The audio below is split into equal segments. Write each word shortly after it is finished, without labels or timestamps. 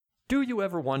Do you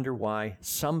ever wonder why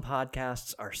some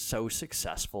podcasts are so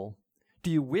successful?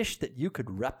 Do you wish that you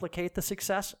could replicate the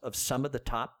success of some of the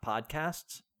top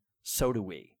podcasts? So do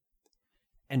we.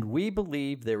 And we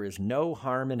believe there is no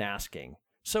harm in asking.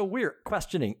 So we're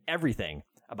questioning everything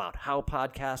about how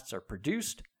podcasts are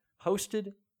produced,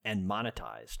 hosted, and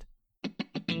monetized.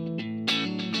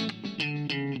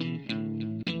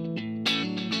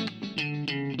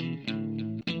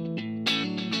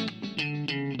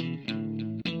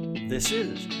 This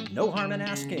is No Harm in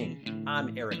Asking.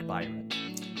 I'm Eric Byron.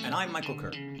 And I'm Michael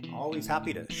Kerr. Always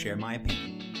happy to share my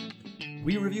opinion.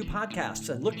 We review podcasts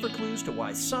and look for clues to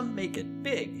why some make it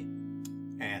big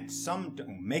and some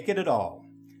don't make it at all.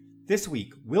 This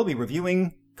week, we'll be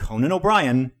reviewing Conan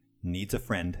O'Brien Needs a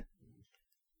Friend.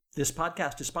 This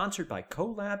podcast is sponsored by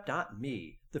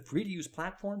Colab.me, the free-to-use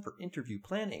platform for interview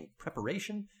planning,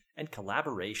 preparation, and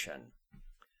collaboration.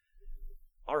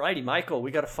 All righty, Michael,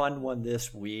 we got a fun one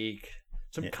this week.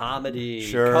 Some comedy.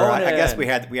 Sure, I guess we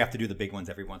have to do the big ones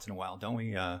every once in a while, don't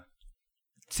we?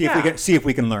 See if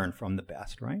we can learn from the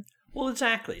best, right? Well,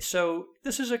 exactly. So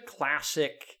this is a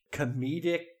classic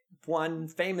comedic one,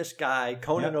 famous guy,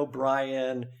 Conan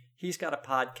O'Brien. He's got a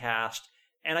podcast,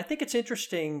 and I think it's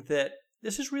interesting that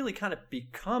this has really kind of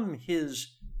become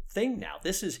his thing now.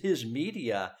 This is his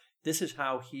media. This is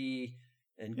how he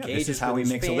engages. This is how he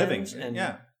makes a living.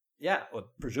 Well,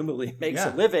 presumably makes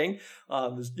a living.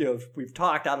 We've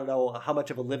talked, I don't know how much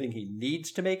of a living he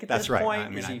needs to make at this point. I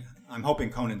mean, I'm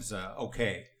hoping Conan's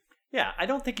okay. Yeah, I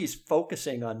don't think he's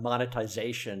focusing on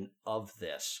monetization of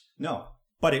this. No,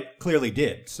 but it clearly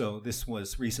did. So this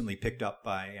was recently picked up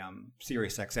by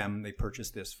SiriusXM. They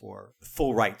purchased this for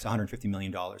full rights, $150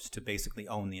 million, to basically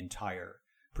own the entire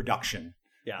production.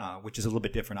 Yeah, which is a little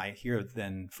bit different, I hear,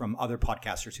 than from other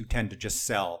podcasters who tend to just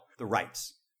sell the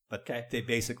rights. But they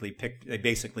basically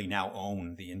now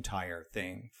own the entire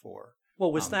thing for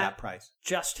that price.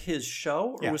 Just his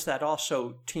show, or was that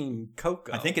also Team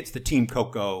Coco? I think it's the Team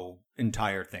Coco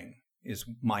entire thing, is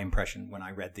my impression when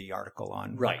I read the article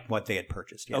on what they had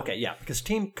purchased. Yeah. Okay, yeah, because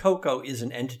Team Coco is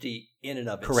an entity in and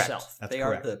of itself. That's they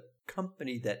correct. are the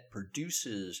company that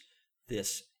produces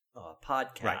this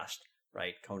podcast,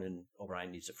 right? Conan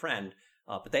O'Brien Needs a Friend.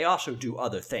 But they also do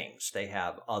other things. They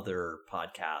have other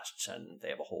podcasts, and they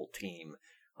have a whole team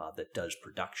that does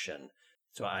production.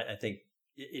 So I think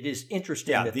it is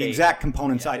interesting. Yeah, the exact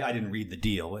components, I didn't read the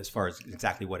deal as far as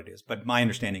exactly what it is. But my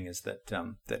understanding is that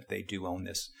they do own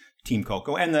this Team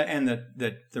Coco. And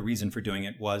the reason for doing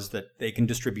it was that they can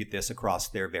distribute this across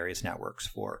their various networks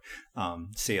for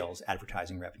sales,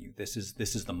 advertising revenue. This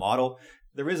is the model.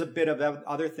 There is a bit of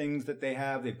other things that they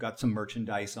have. They've got some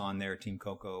merchandise on there, Team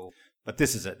Coco. But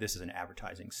this is an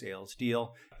advertising sales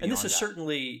deal. And this is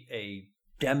certainly a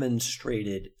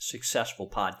demonstrated successful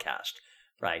podcast,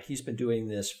 right? He's been doing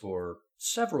this for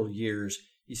several years.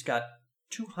 He's got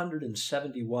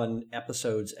 271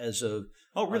 episodes as of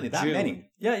that June. many?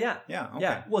 Yeah. Okay.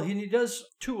 Yeah. Well, he does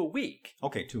 2 a week.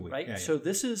 Okay, 2 a week. Right? Yeah, so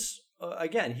this is,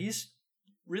 again, he's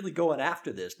really going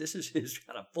after this. This is his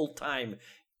kind of full-time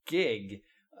gig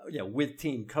with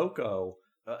Team Coco.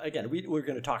 Again, we're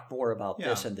going to talk more about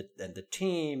this and the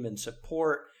team and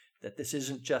support, that this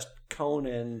isn't just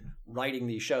Conan writing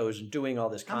these shows and doing all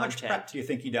this content. How much prep do you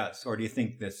think he does? Or do you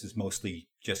think this is mostly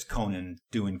just Conan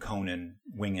doing Conan,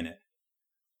 winging it?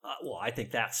 Well, I think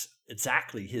that's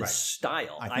exactly his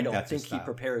style. I don't think he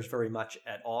prepares very much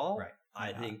at all.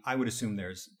 Right. I would assume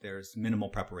there's minimal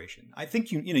preparation. I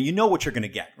think you know what you're going to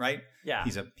get, right? Yeah.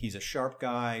 He's a sharp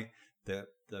guy. The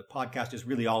podcast is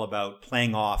really all about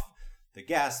playing off the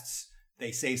guests.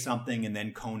 They say something, and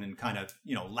then Conan kind of,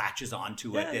 latches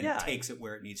onto it and takes it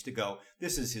where it needs to go.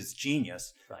 This is his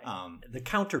genius. Right. The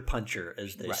counterpuncher,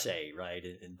 as they say, right,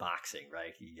 in boxing,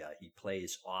 right? He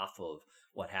plays off of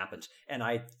what happens. And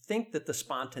I think that the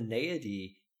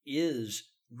spontaneity is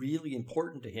really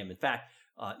important to him. In fact,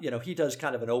 he does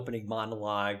kind of an opening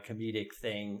monologue, comedic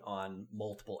thing on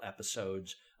multiple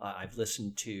episodes I've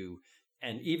listened to.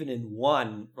 And even in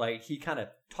one, right, he kind of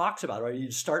talks about it, right?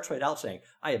 He starts right out saying,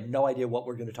 I have no idea what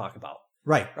we're going to talk about.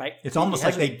 Right. It's almost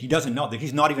like he doesn't know, that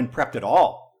he's not even prepped at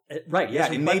all. Right.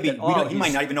 Yeah, and maybe he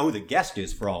might not even know who the guest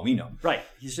is for all we know. Right.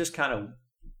 He's just kind of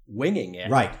winging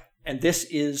it. Right. And this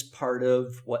is part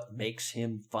of what makes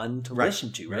him fun to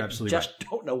listen to. Right? You're absolutely you just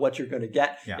don't know what you're going to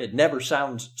get. Yeah. It never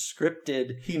sounds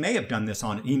scripted. He may have done this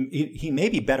he may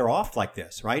be better off like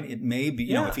this, right? It may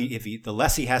be, if he the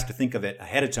less he has to think of it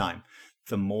ahead of time,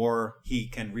 the more he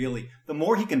can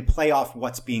play off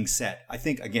what's being said. I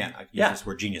think, again, I use this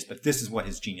word genius, but this is what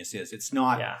his genius is. It's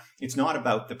not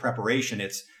about the preparation.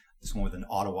 It's this one with an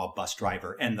Ottawa bus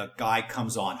driver, and the guy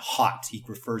comes on hot. He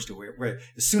refers to it where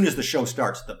as soon as the show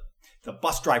starts, the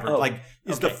bus driver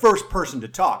is okay. the first person to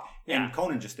talk. And Yeah.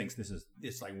 Conan just thinks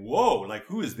it's like, whoa, like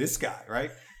who is this guy,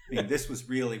 right? I mean, this was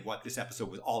really what this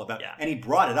episode was all about. Yeah. And he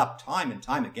brought it up time and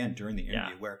time again during the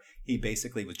interview, Yeah. where he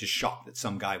basically was just shocked that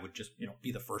some guy would just,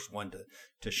 be the first one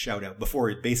to shout out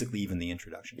before basically even the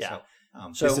introduction. Yeah.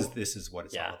 So this is what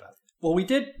it's all about. Well, we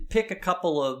did pick a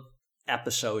couple of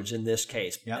episodes in this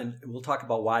case, and we'll talk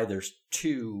about why there's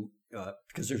two,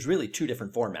 because there's really two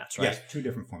different formats, right? Yes, two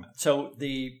different formats. So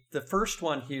the first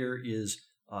one here is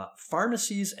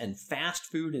pharmacies and fast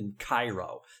food in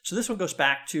Cairo. So this one goes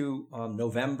back to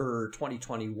November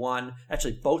 2021.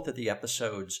 Actually, both of the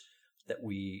episodes that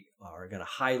we are going to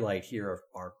highlight here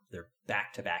are they're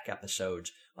back-to-back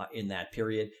episodes in that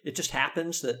period. It just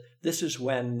happens that this is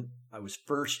when I was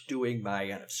first doing my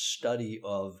kind of study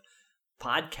of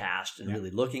podcast and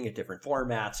really looking at different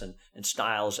formats and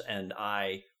styles, and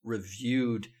I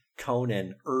reviewed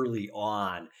Conan early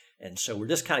on. And so we're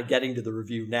just kind of getting to the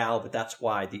review now, but that's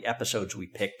why the episodes we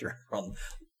picked are from,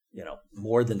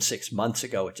 more than 6 months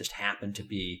ago. It just happened to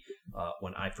be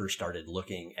when I first started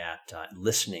looking at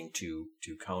listening to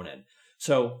Conan.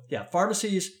 So yeah,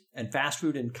 pharmacies and fast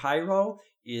food in Cairo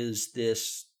is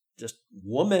this just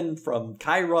woman from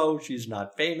Cairo. She's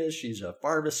not famous. She's a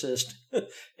pharmacist.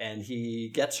 And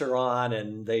he gets her on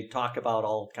and they talk about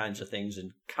all kinds of things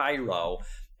in Cairo.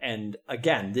 And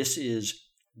again, this is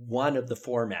one of the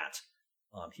formats.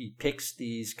 He picks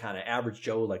these kind of average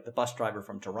Joe, like the bus driver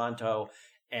from Toronto,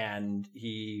 and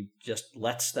he just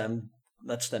lets them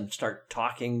start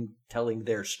talking, telling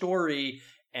their story,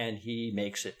 and he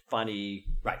makes it funny,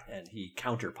 right? And he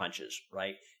counterpunches,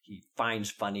 right? He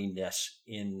finds funniness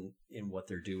in what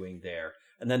they're doing there.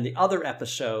 And then the other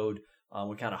episode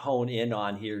we kind of hone in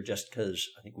on here, just because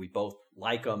I think we both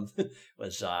like them,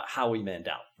 was Howie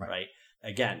Mandel, right?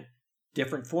 Again,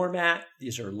 different format.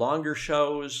 These are longer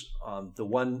shows. The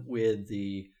one with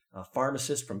the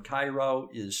pharmacist from Cairo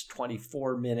is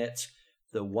 24 minutes.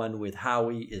 The one with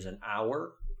Howie is an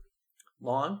hour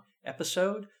long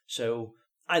episode. So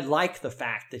I like the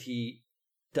fact that he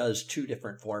does two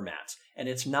different formats. And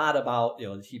it's not about,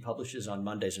 he publishes on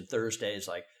Mondays and Thursdays,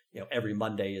 like, every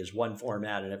Monday is one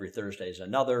format and every Thursday is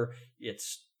another.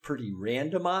 It's pretty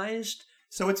randomized.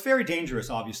 So it's very dangerous,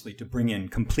 obviously, to bring in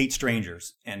complete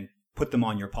strangers and put them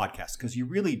on your podcast, because you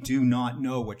really do not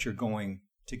know what you're going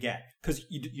to get, because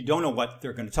you don't know what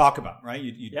they're going to talk about, right?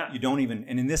 You don't even,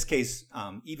 and in this case,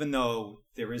 even though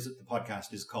the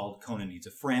podcast is called Conan Needs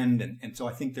a Friend, and so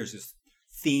I think there's this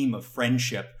theme of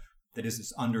friendship that is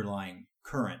this underlying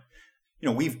current.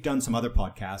 We've done some other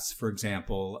podcasts, for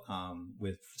example,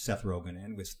 with Seth Rogen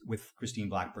and with Christine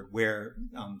Blackbird, where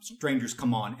strangers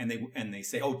come on and they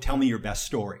say, "Oh, tell me your best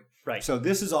story." Right. So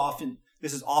this is often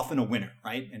a winner,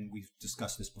 right? And we've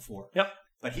discussed this before. Yep.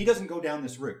 But he doesn't go down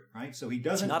this route, right? So he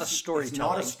doesn't. It's not a storytelling. It's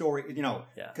not a story,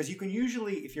 because you can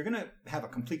usually, if you're going to have a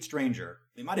complete stranger,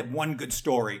 they might have one good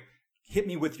story. Hit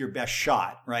me with your best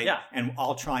shot, right? Yeah. And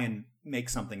I'll try and make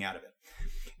something out of it.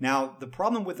 Now, the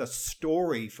problem with a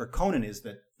story for Conan is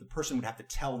that the person would have to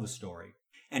tell the story,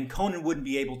 and Conan wouldn't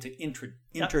be able to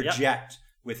interject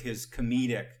with his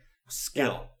comedic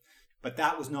skill. Yeah. But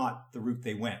that was not the route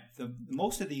they went.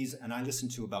 Most of these, and I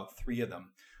listened to about 3 of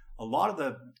them, a lot of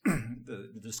the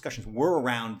discussions were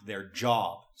around their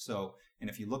job. So, and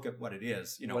if you look at what it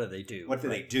is, what do they do? What do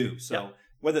they do? So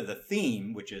whether the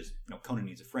theme, which is, Conan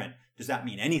Needs a Friend, does that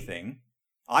mean anything?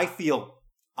 I feel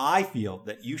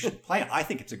that you should play on it. I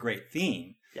think it's a great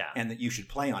theme, and that you should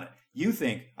play on it. You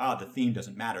think, the theme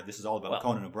doesn't matter. This is all about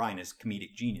Conan O'Brien, his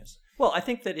comedic genius. Well, I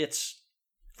think that it's,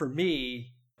 for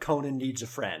me, Conan needs a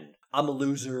friend. I'm a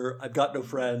loser. I've got no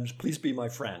friends. Please be my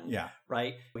friend. Yeah.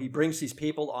 Right? He brings these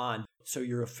people on. So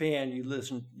you're a fan. You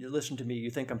listen to me. You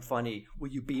think I'm funny. Will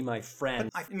you be my friend?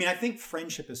 But I think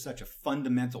friendship is such a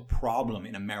fundamental problem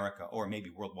in America, or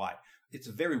maybe worldwide. It's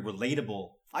very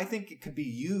relatable. I think it could be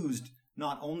used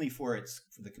not only for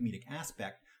the comedic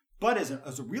aspect, but as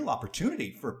a real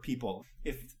opportunity for people.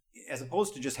 As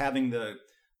opposed to just having the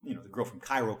girl from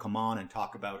Cairo come on and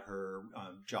talk about her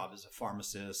job as a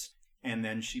pharmacist, and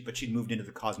then she'd moved into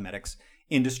the cosmetics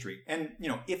industry. And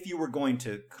if you were going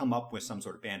to come up with some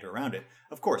sort of banter around it,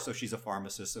 of course. So she's a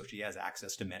pharmacist, so she has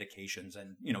access to medications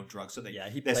and drugs. So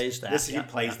he plays that. He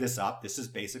plays this up. This is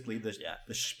basically the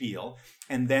spiel,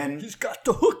 and then he's got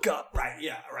the hookup. Right.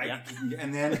 Yeah. Right.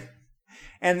 Yeah.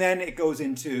 And then it goes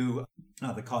into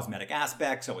the cosmetic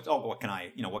aspect. So it's, what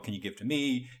can you give to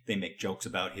me? They make jokes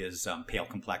about his pale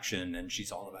complexion, and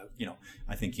she's all about,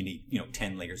 I think you need,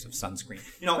 10 layers of sunscreen.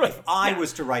 Right. If I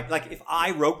was to write, like if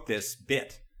I wrote this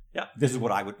bit, this is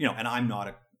what I would, and I'm not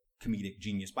a comedic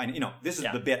genius by, this is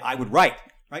the bit I would write,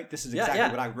 right? This is exactly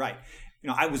what I would write.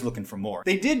 I was looking for more.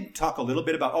 They did talk a little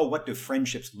bit about, what do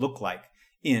friendships look like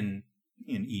in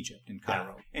Egypt, in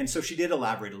Cairo. Yeah. And so she did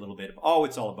elaborate a little bit.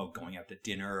 It's all about going out to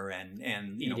dinner and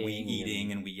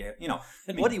eating and we.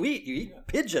 What do you eat? You eat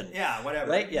pigeon. Yeah,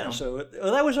 whatever. Right? Yeah. So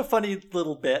that was a funny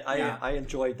little bit. I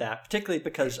enjoyed that, particularly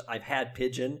because I've had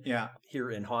pigeon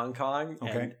here in Hong Kong.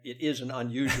 Okay. And it is an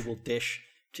unusual dish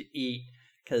to eat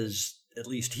because at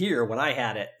least here, when I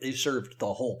had it, they served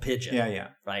the whole pigeon. Yeah.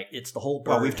 Right? It's the whole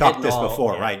bird. Well, we've talked this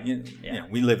before, right?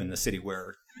 We live in the city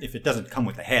where if it doesn't come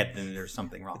with the head, then there's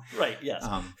something wrong. Right, yes.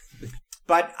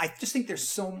 But I just think there's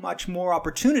so much more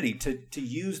opportunity to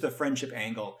use the friendship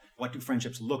angle. What do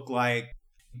friendships look like?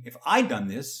 If I'd done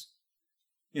this,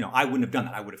 I wouldn't have done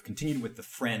that. I would have continued with the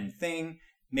friend thing.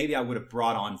 Maybe I would have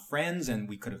brought on friends and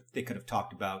they could have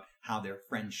talked about how their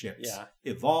friendships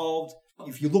evolved.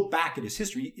 If you look back at his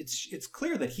history, it's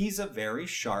clear that he's a very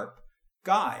sharp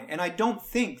guy. And I don't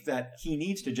think that he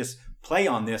needs to just play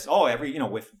on this,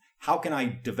 with how can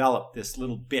I develop this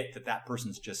little bit that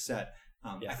person's just said?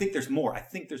 I think there's more. I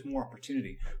think there's more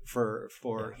opportunity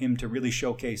for him to really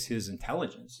showcase his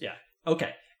intelligence. Yeah.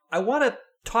 Okay. I want to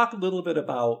talk a little bit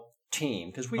about team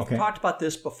because we've talked about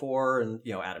this before, and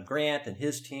Adam Grant and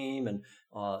his team, and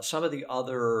some of the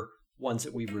other ones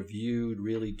that we've reviewed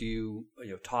really do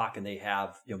talk, and they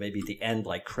have maybe at the end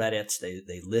like credits.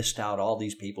 They list out all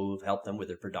these people who've helped them with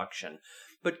their production.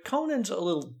 But Conan's a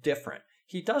little different.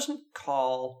 He doesn't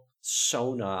call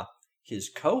Sona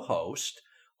his co-host,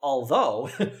 although,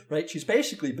 right, she's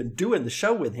basically been doing the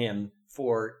show with him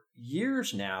for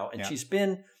years now, and she's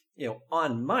been,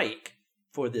 on mic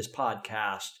for this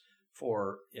podcast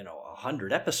for,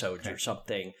 100 episodes or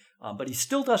something, but he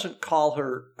still doesn't call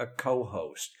her a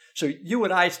co-host. So you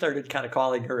and I started kind of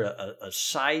calling her a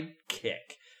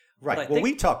sidekick. Right. Well,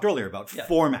 we talked earlier about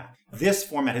format. This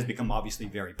format has become obviously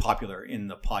very popular in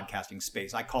the podcasting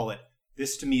space. I call it,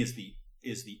 this to me is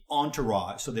the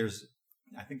entourage. So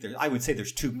I would say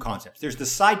there's two concepts. There's the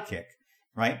sidekick,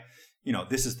 right?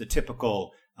 This is the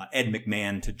typical Ed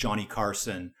McMahon to Johnny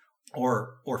Carson,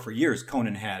 or for years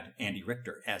Conan had Andy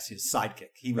Richter as his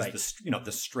sidekick. He was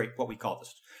the straight, what we call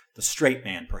the straight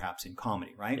man, perhaps in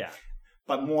comedy, right? Yeah.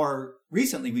 But more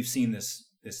recently, we've seen this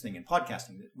thing in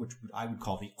podcasting, which I would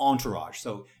call the entourage.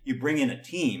 So you bring in a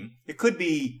team. It could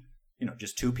be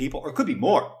just two people, or it could be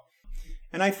more.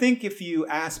 And I think if you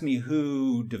ask me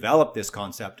who developed this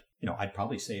concept, I'd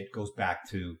probably say it goes back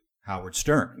to Howard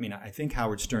Stern. I mean, I think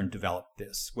Howard Stern developed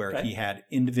this, where he had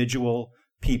individual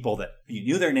people that you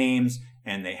knew their names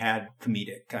and they had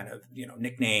comedic kind of,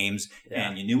 nicknames,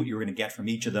 and you knew what you were going to get from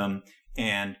each of them.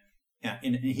 And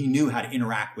he knew how to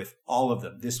interact with all of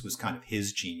them. This was kind of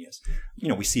his genius.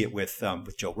 We see it with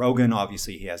Joe Rogan.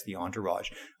 Obviously, he has the entourage.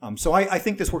 So I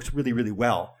think this works really, really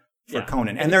well for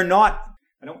Conan. And they're not.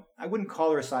 I wouldn't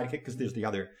call her a sidekick because there's the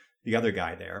other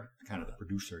guy there, kind of the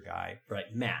producer guy. Right,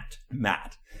 Matt.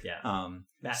 Yeah.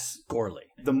 Matt Gorley.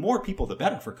 The more people, the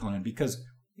better for Conan, because,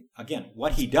 again,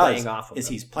 what he does is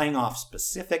he's playing off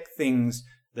specific things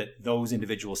that those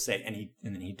individuals say, and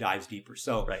then he dives deeper.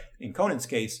 So in Conan's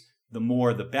case, the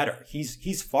more the better.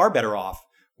 He's far better off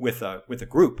with a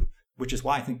group, which is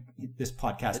why I think this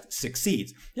podcast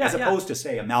succeeds, as opposed to,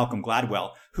 say, a Malcolm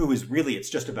Gladwell, who is really,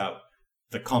 it's just about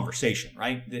the conversation,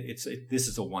 right? This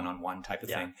is a one-on-one type of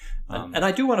thing. And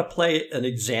I do want to play an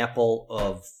example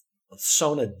of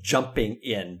Sona jumping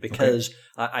in, because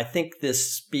I think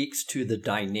this speaks to the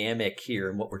dynamic here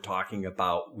and what we're talking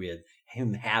about with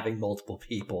him having multiple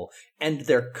people and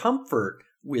their comfort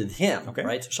with him,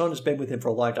 right? So Sona's been with him for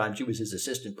a long time. She was his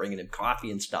assistant, bringing him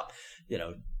coffee and stuff,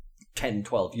 10,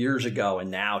 12 years ago, and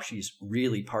now she's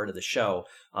really part of the show.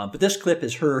 But this clip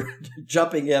is her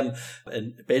jumping him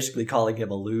and basically calling him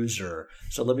a loser.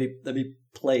 So let me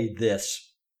play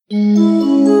this.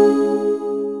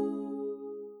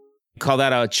 Call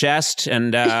that a chest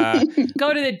and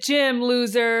go to the gym,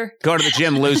 loser. Go to the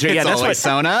gym, loser. Yeah, that's what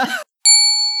Sona.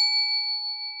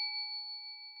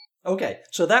 Okay,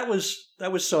 so that was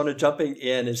Sona jumping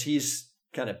in as he's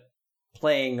kind of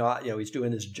playing, he's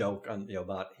doing this joke on,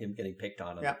 about him getting picked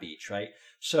on the beach, right?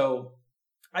 So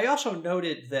I also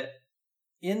noted that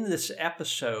in this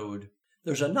episode,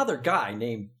 there's another guy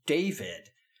named David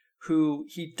who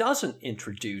he doesn't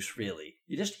introduce really.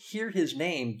 You just hear his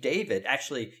name, David.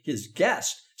 Actually, his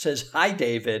guest says, "Hi,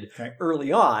 David,"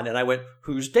 early on. And I went,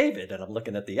 "Who's David?" And I'm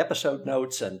looking at the episode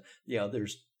notes, and,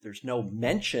 there's no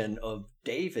mention of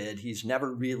David. He's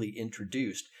never really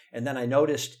introduced. And then I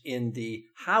noticed in the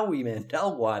Howie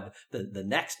Mandel one, the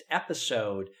next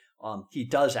episode, he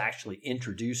does actually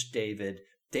introduce David.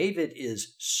 David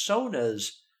is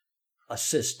Sona's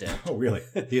assistant. Oh, really?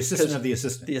 The assistant of the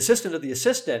assistant. The assistant of the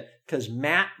assistant, because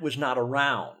Matt was not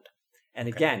around. And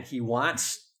again, he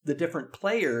wants the different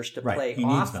players to play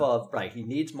off of. Right. He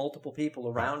needs multiple people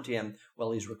around him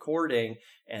while he's recording.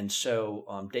 And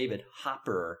so David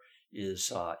Hopper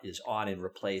is on in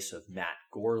replace of Matt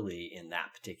Gorley in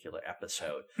that particular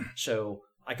episode. So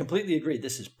I completely agree.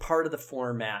 This is part of the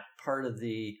format, part of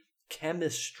the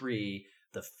chemistry,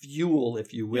 the fuel,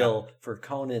 if you will, for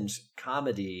Conan's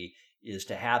comedy is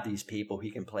to have these people he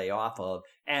can play off of.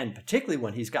 And particularly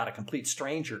when he's got a complete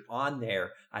stranger on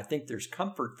there, I think there's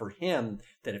comfort for him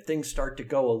that if things start to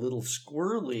go a little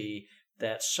squirrely,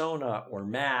 that Sona or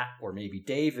Matt or maybe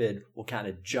David will kind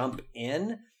of jump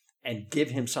in and give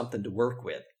him something to work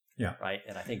with. Yeah. Right.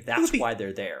 And I think that's why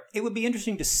they're there. It would be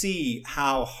interesting to see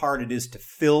how hard it is to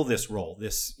fill this role,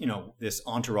 this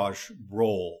entourage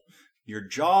role. Your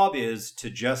job is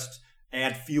to just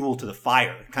add fuel to the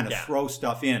fire, kind of throw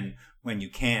stuff in when you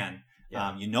can.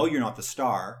 Yeah. You're not the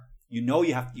star. You're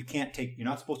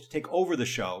not supposed to take over the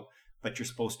show, but you're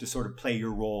supposed to sort of play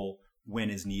your role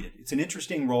when is needed. It's an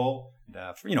interesting role,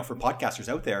 for podcasters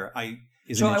out there. I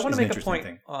want to make a point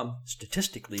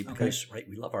statistically because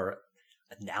we love our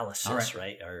analysis,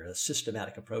 right? Our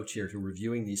systematic approach here to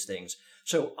reviewing these things.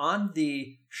 So on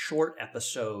the short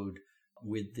episode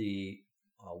with the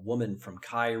woman from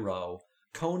Cairo,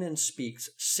 Conan speaks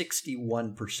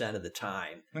 61% of the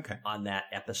time on that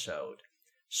episode.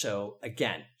 So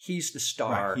again, he's the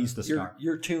star. Right, he's the star.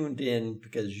 You're tuned in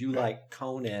because you like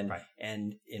Conan. Right.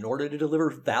 And in order to deliver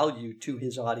value to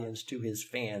his audience, to his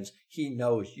fans, he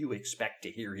knows you expect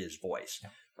to hear his voice. Yeah.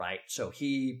 Right. So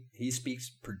he speaks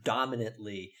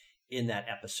predominantly in that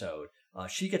episode.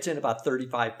 She gets in about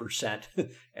 35%.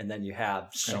 And then you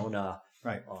have Sona.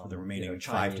 Right. For the remaining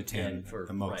 5 to 10 for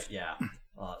the most. Right, yeah.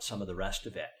 Some of the rest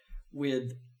of it.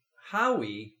 With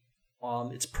Howie,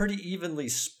 it's pretty evenly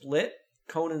split.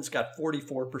 Conan's got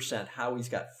 44%. Howie's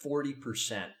got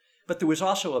 40%. But there was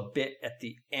also a bit at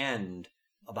the end,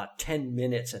 about 10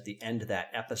 minutes at the end of that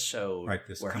episode,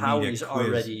 where Howie's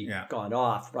already gone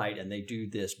off, right? And they do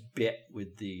this bit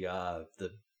with the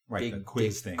big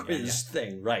quiz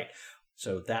thing, right?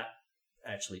 So that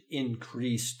actually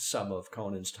increased some of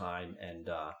Conan's time and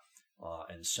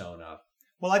Sona.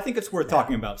 Well, I think it's worth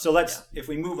talking about. So if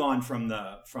we move on from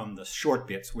the short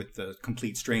bits with the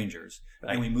complete strangers,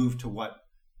 and we move to what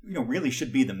really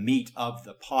should be the meat of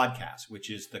the podcast,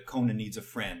 which is the Conan needs a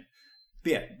friend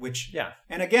bit.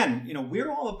 And again,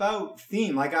 we're all about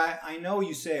theme. Like I know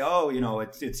you say,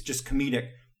 it's just comedic,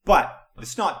 but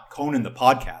it's not Conan the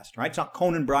podcast, right? It's not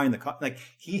Conan Bryan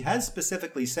he has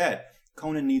specifically said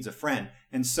Conan needs a friend,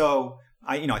 and so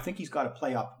I think he's got to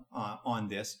play up on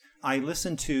this. I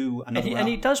listened to another, and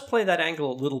he does play that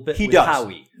angle a little bit. With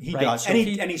Howie. He does, so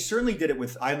and he certainly did it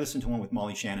with. I listened to one with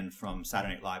Molly Shannon from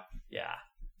Saturday Night Live. Yeah,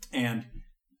 and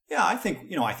I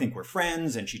think we're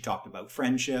friends, and she talked about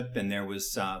friendship, and there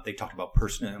was they talked about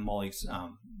Molly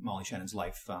Shannon's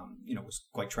life. Was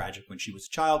quite tragic when she was a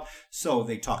child, so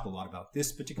they talked a lot about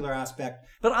this particular aspect.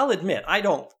 But I'll admit, I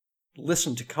don't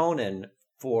listen to Conan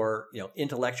for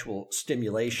intellectual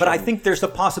stimulation. But I think there's a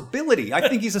possibility. I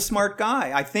think he's a smart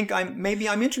guy. I think I'm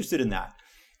interested in that.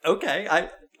 Okay,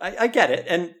 I get it,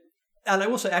 and I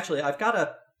will say actually I've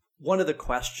got one of the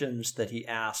questions that he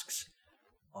asks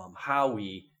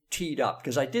Howie teed up,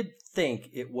 because I did think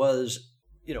it was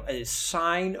a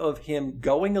sign of him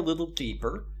going a little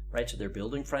deeper, right? So they're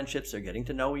building friendships, they're getting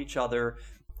to know each other.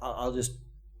 I'll just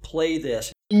play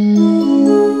this.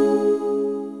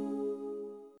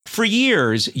 For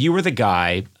years, you were the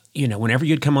guy, whenever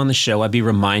you'd come on the show, I'd be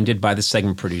reminded by the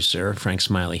segment producer, Frank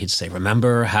Smiley. He'd say,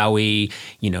 remember Howie,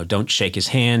 don't shake his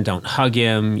hand, don't hug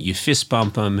him, you fist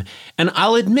bump him. And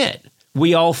I'll admit,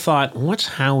 we all thought, what's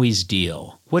Howie's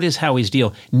deal? What is Howie's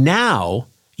deal? Now,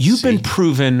 you've been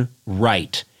proven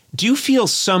right. Do you feel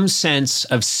some sense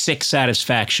of sick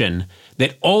satisfaction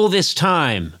that all this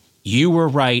time you were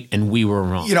right and we were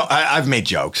wrong? I've made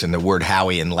jokes, and the word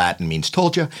Howie in Latin means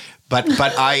told you. But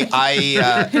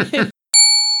I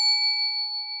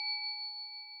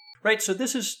Right, so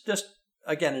this is just,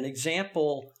 again, an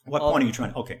example. What point are you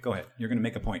trying to... Okay, go ahead. You're going to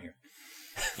make a point here.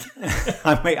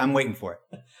 I'm waiting for it.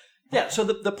 Yeah, so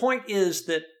the point is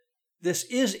that this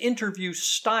is interview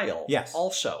style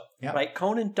also, right?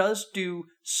 Conan does do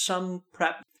some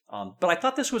prep, but I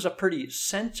thought this was a pretty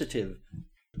sensitive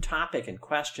topic and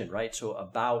question, right? So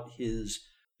about his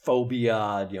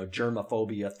phobia,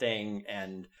 germophobia thing,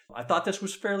 and I thought this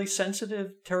was fairly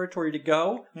sensitive territory to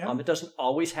go. Yeah. It doesn't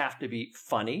always have to be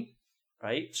funny,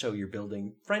 right? So you're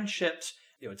building friendships,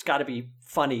 it's got to be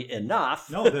funny enough.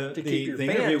 No, to keep your the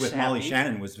interview fans with Molly happy.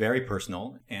 Shannon was very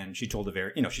personal, and she told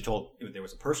there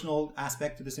was a personal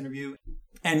aspect to this interview,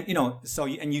 and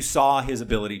you saw his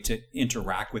ability to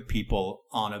interact with people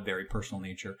on a very personal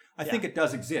nature. I think it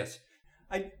does exist.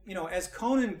 As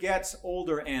Conan gets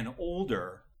older and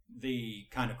older, the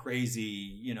kind of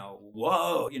crazy,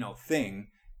 whoa, thing,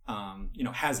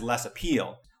 has less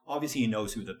appeal. Obviously, he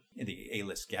knows who the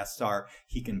A-list guests are.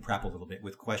 He can prep a little bit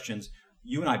with questions.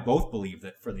 You and I both believe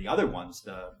that for the other ones,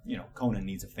 Conan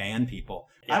needs a fan people.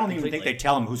 Yeah, I don't even completely. think they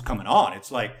tell him who's coming on.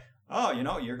 It's like, oh,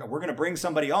 we're going to bring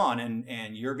somebody on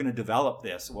and you're going to develop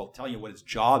this. We'll tell you what his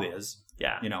job is.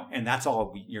 Yeah. And that's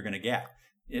all you're going to get.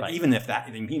 Right. Even if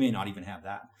he may not even have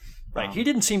that. Right. He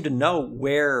didn't seem to know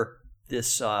where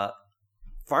this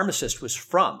pharmacist was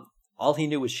from. All he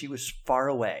knew was she was far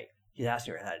away. He asked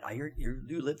her,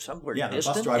 you live somewhere Yeah, the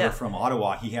distant? bus driver Yeah. from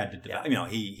Ottawa, he had to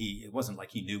develop, he it wasn't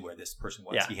like he knew where this person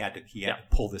was. Yeah. He had to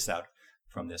pull this out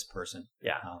from this person.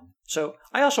 Yeah. So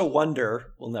I also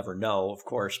wonder, we'll never know, of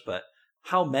course, but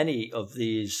how many of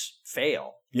these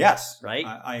fail, Yes. right?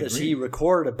 I Does agree. he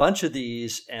record a bunch of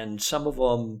these and some of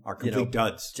them Are complete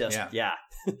duds. just, yeah.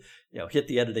 hit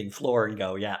the editing floor and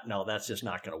go, no, that's just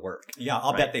not going to work. Yeah,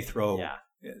 I'll Right. bet they throw. Yeah.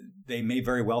 They may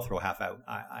very well throw half out.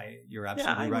 You're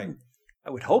absolutely right. I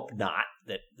would hope not,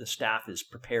 that the staff is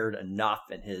prepared enough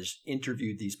and has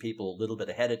interviewed these people a little bit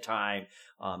ahead of time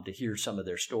to hear some of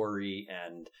their story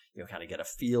and kind of get a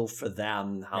feel for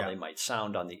them, how they might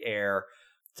sound on the air.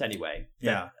 So anyway,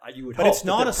 you would But hope it's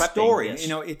not a that they're prepping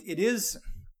story. this. It is.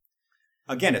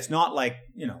 Again, it's not like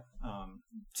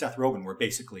Seth Rogen, where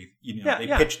basically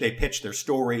they pitch their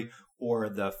story, or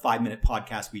the 5-minute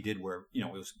podcast we did where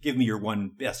it was give me your one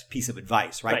best piece of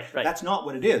advice, right? Right. That's not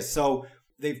what it is. So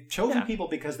they've chosen people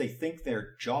because they think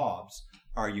their jobs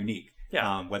are unique.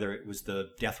 Yeah. Whether it was the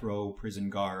death row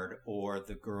prison guard, or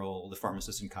the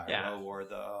pharmacist in Cairo, or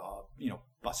the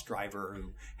bus driver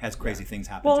who has crazy things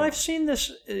happen. Well, to I've him. seen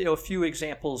this, a few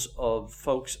examples of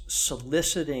folks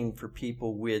soliciting for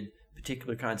people with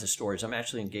particular kinds of stories. I'm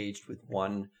actually engaged with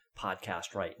one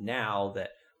podcast right now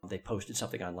that they posted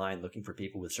something online looking for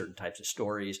people with certain types of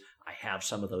stories. I have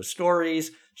some of those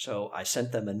stories, so I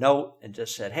sent them a note and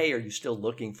just said, "Hey, are you still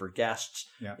looking for guests?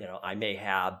 Yeah. I may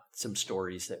have some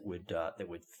stories that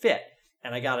would fit."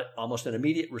 And I got almost an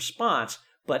immediate response,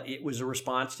 but it was a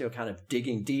response to kind of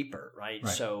digging deeper, right?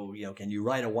 So, can you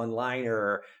write a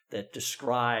one-liner that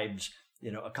describes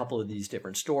a couple of these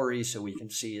different stories so we can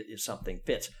see if something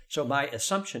fits? So my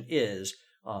assumption is,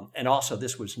 and also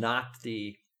this was not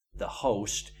the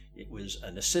host, it was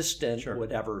an assistant,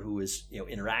 whatever, who was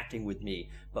interacting with me.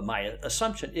 But my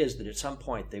assumption is that at some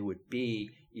point they would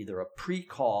be either a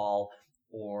pre-call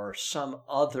or some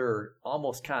other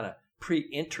almost kind of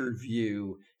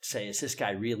pre-interview, say, has this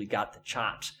guy really got the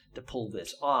chops to pull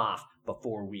this off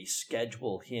before we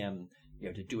schedule him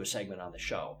to do a segment on the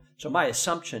show. So my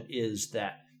assumption is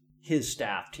that his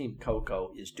staff, Team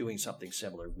Coco, is doing something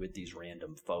similar with these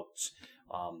random folks.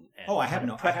 I have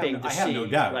no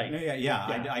doubt. Right.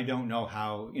 Yeah. I don't know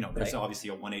how. There's obviously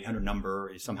a 1-800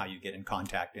 number. Somehow you get in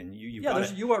contact, and you've got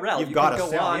there's a URL. You've You got can to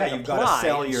go sell. on Yeah, and you've got to apply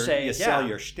sell and your say, sell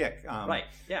your shtick. Right.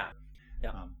 Yeah.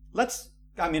 Yeah.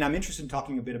 I'm interested in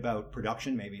talking a bit about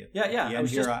production, maybe. At the end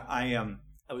here,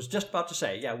 I was just about to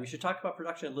say, we should talk about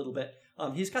production a little bit.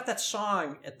 He's got that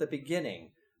song at the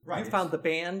beginning. Right. You found the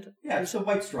band? Yeah, it's the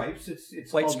White Stripes.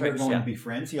 It's White called Stripes, We're Going yeah. to Be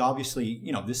Friends. He obviously,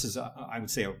 this is, I would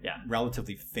say, a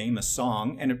relatively famous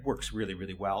song, and it works really,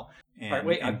 really well. And, All right,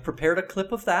 wait, I've prepared a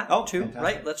clip of that, too. Fantastic.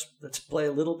 Right, let's play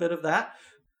a little bit of that.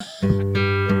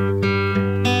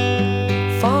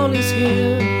 Fall is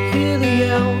here, hear the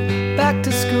yell, back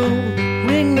to school,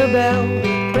 ring the bell,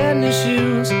 brand new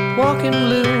shoes, walking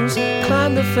blues,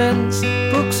 climb the fence,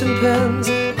 books and pens,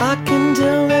 I can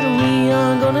tell that we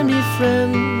are gonna be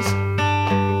friends.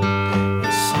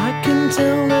 Yes, I can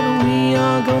tell that we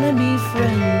are gonna be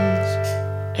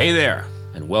friends. Hey there,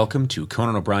 and welcome to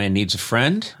Conan O'Brien Needs a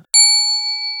Friend.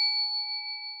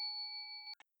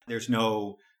 There's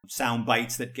no sound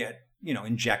bites that get,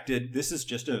 injected. This is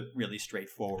just a really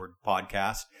straightforward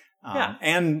podcast.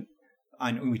 And I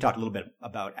know we talked a little bit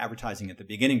about advertising at the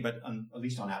beginning, but at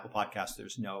least on Apple Podcasts,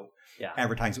 there's no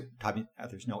advertising.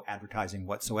 There's no advertising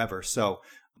whatsoever. So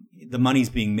the money's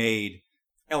being made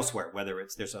elsewhere. Whether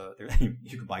it's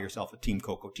you can buy yourself a Team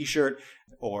Coco T-shirt,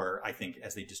 or I think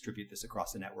as they distribute this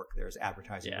across the network, there's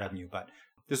advertising revenue. But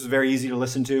this is very easy to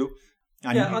listen to.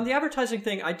 On the advertising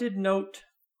thing, I did note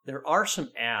there are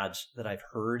some ads that I've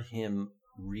heard him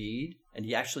read, and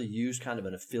he actually used kind of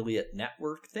an affiliate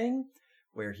network thing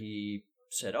where he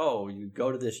said, "Oh, you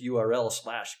go to this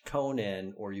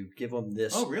URL/Conan, or you give them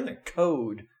this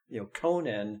code,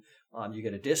 Conan, you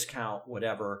get a discount,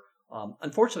 whatever."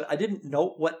 Unfortunately, I didn't know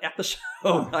what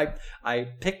episode I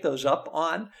picked those up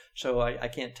on, so I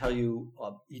can't tell you.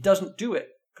 He doesn't do it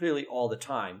clearly all the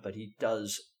time, but he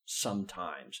does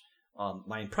sometimes.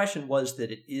 My impression was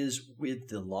that it is with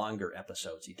the longer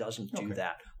episodes. He doesn't do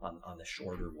that on the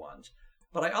shorter ones.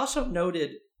 But I also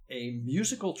noted a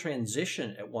musical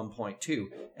transition at one point too,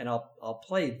 and I'll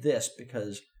play this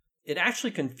because it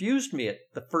actually confused me at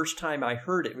the first time I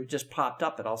heard it. It just popped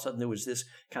up, and all of a sudden there was this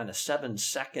kind of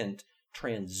 7-second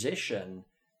transition,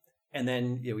 and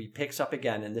then he picks up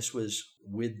again, and this was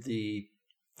with the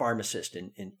pharmacist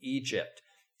in Egypt,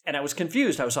 and I was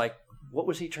confused. I was like, what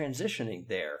was he transitioning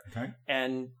there? Okay.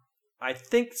 And I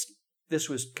think this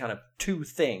was kind of two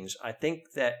things. I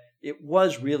think that it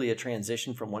was really a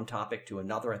transition from one topic to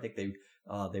another. I think they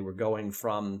were going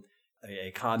from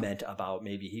a comment about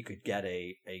maybe he could get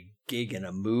a gig in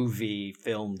a movie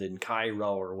filmed in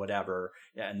Cairo or whatever,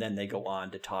 and then they go on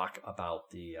to talk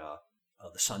about the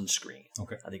sunscreen.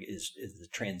 Okay, I think is the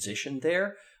transition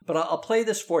there. But I'll play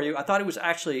this for you. I thought it was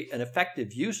actually an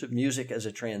effective use of music as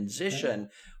a transition,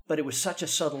 but it was such a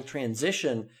subtle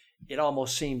transition, it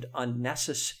almost seemed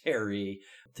unnecessary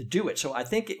to do it. So I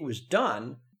think it was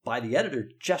done by the editor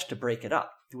just to break it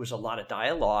up. There was a lot of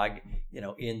dialogue,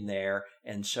 in there,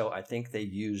 and so I think they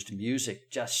used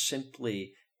music just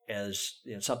simply as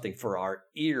something for our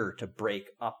ear to break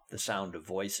up the sound of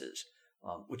voices,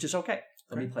 which is okay.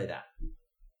 Let me play that.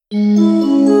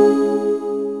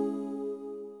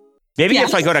 Maybe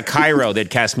if I go to Cairo, they'd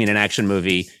cast me in an action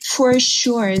movie. For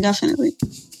sure, definitely.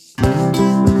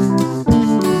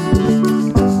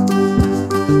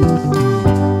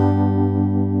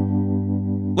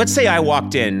 Let's say I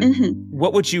walked in. Mm-hmm.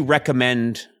 What would you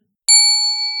recommend?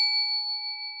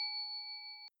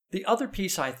 The other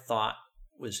piece I thought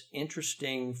was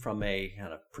interesting from a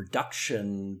kind of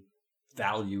production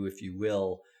value, if you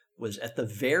will, was at the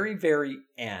very, very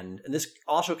end. And this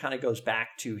also kind of goes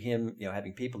back to him,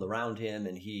 having people around him,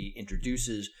 and he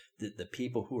introduces the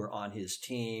people who are on his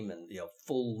team, and,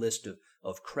 full list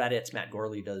of credits. Matt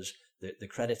Gorley does the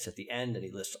credits at the end, and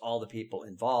he lists all the people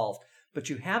involved. But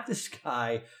you have this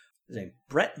guy, his name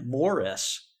Brett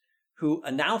Morris, who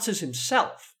announces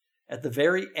himself at the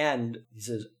very end. He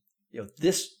says,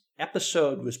 this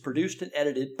episode was produced and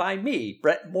edited by me,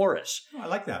 Brett Morris. Oh, I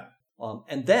like that.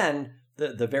 And then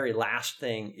the very last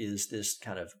thing is this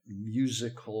kind of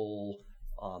musical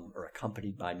or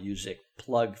accompanied by music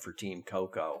plug for Team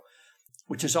Coco,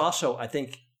 which is also, I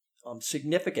think,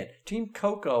 significant. Team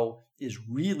Coco is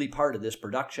really part of this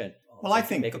production. Well, I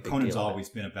think Conan's always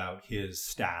been about his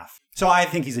staff. So I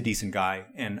think he's a decent guy,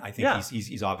 and I think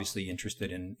he's obviously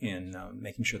interested in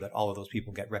making sure that all of those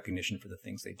people get recognition for the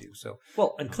things they do. So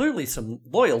and clearly some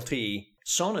loyalty.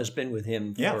 Sona's been with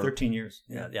him for 13 years.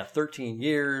 Yeah, 13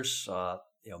 years.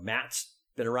 Matt's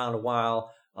been around a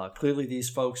while. Clearly, these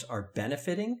folks are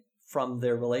benefiting from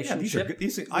their relationship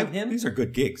with him. These are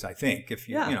good gigs, I think. If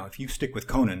you stick with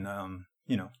Conan,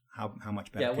 how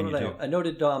much better can you do? I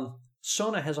noted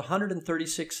Sona has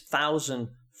 136,000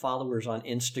 followers on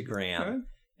Instagram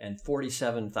and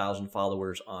 47,000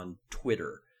 followers on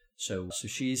Twitter. So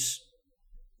she's,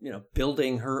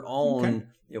 building her own,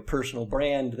 personal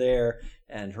brand there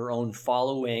and her own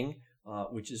following,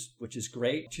 which is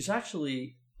great. She's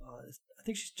actually, I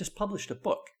think she's just published a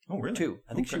book. Oh, really? Too.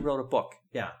 I think she wrote a book.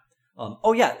 Yeah.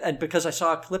 And because I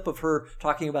saw a clip of her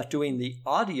talking about doing the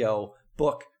audio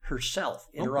book herself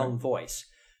in her own voice.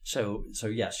 So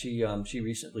yes, she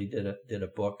recently did a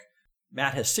book.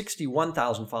 Matt has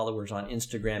 61,000 followers on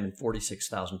Instagram and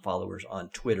 46,000 followers on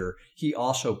Twitter. He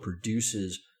also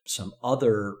produces some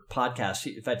other podcasts.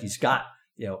 In fact, he's got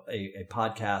a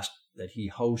podcast that he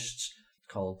hosts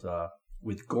called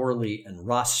With Gorley and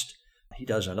Rust. He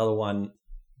does another one,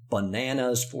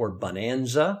 Bananas for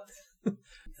Bonanza.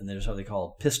 And there's something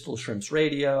called Pistol Shrimps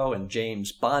Radio and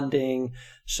James Bonding.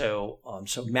 So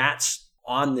Matt's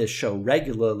on this show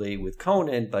regularly with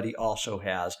Conan, but he also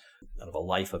has kind of a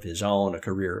life of his own, a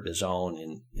career of his own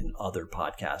in other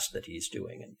podcasts that he's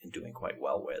doing and doing quite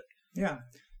well with. Yeah.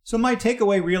 So my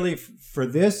takeaway really for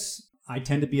this, I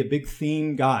tend to be a big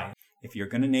theme guy. If you're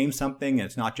going to name something, and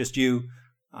it's not just you,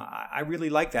 I really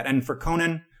like that. And for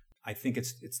Conan, I think it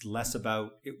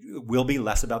will be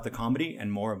less about the comedy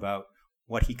and more about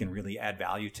what he can really add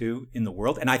value to in the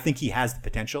world. And I think he has the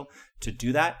potential to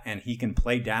do that, and he can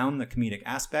play down the comedic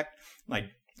aspect. Like,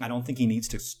 I don't think he needs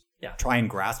to try and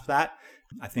grasp that.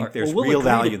 I think there's real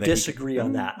value. We'll disagree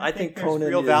on that. I think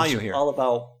Conan is all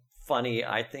about funny.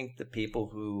 I think the people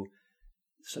who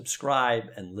subscribe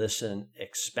and listen,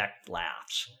 expect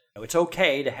laughs. It's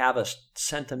okay to have a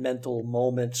sentimental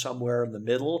moment somewhere in the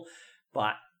middle,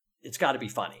 but it's got to be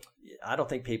funny. I don't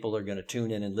think people are going to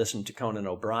tune in and listen to Conan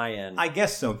O'Brien. I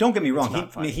guess so. Don't get me wrong.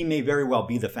 He may very well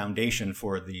be the foundation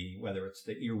for whether it's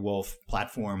the Earwolf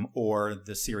platform or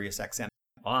the Sirius XM.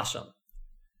 Awesome.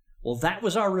 Well, that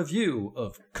was our review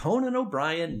of Conan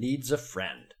O'Brien Needs a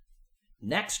Friend.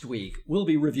 Next week, we'll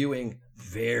be reviewing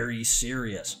Very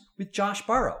Serious with Josh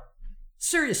Barrow.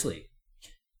 Seriously,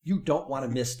 you don't want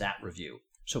to miss that review,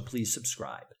 so please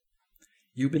subscribe.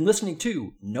 You've been listening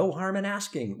to No Harm in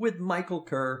Asking with Michael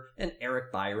Kerr and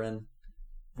Eric Byron.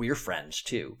 We're friends,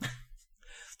 too.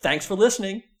 Thanks for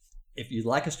listening. If you'd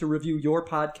like us to review your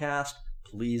podcast,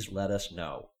 please let us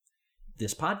know.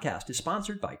 This podcast is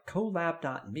sponsored by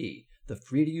Colab.me, the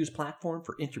free-to-use platform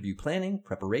for interview planning,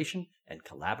 preparation, and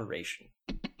collaboration.